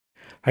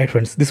Hi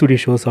friends, this video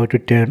shows how to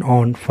turn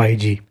on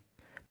 5G.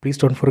 Please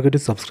don't forget to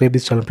subscribe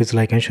this channel. Please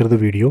like and share the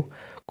video.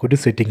 Go to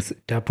settings,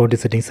 tap on the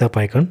settings app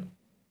icon.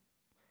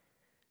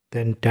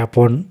 Then tap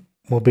on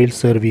mobile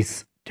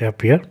service,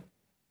 tap here.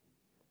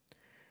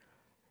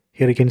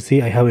 Here you can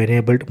see I have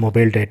enabled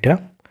mobile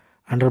data.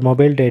 Under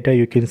mobile data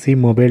you can see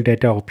mobile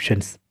data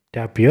options.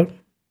 Tap here.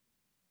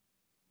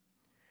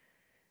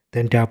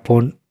 Then tap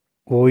on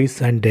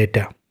voice and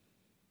data.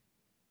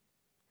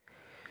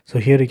 So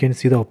here you can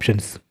see the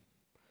options.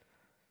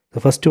 The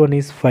first one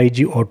is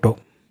 5G auto.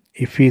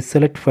 If we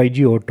select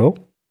 5G auto,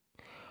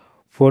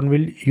 phone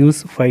will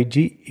use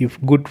 5G if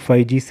good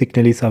 5G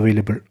signal is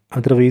available.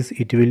 Otherwise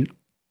it will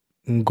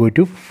go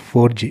to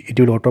 4G. It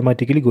will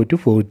automatically go to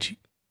 4G.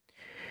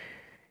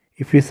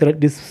 If we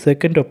select this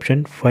second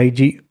option,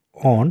 5G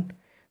on,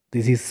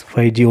 this is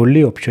 5G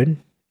only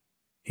option.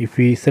 If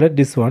we select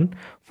this one,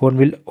 phone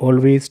will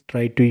always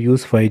try to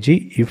use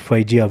 5G if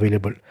 5G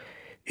available.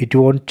 It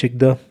won't check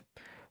the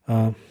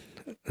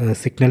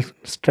signal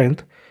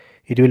strength.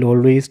 It will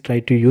always try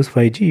to use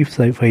 5G if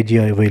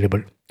 5G are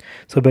available.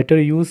 So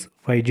better use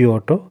 5G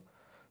auto.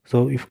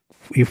 So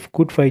if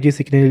good 5G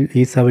signal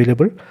is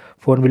available,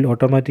 phone will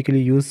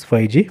automatically use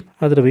 5G.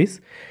 Otherwise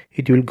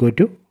it will go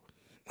to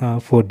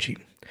 4G.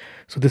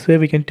 So this way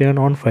we can turn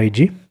on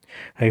 5G.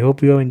 I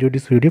hope you have enjoyed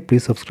this video.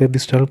 Please subscribe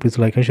this channel. Please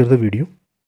like and share the video.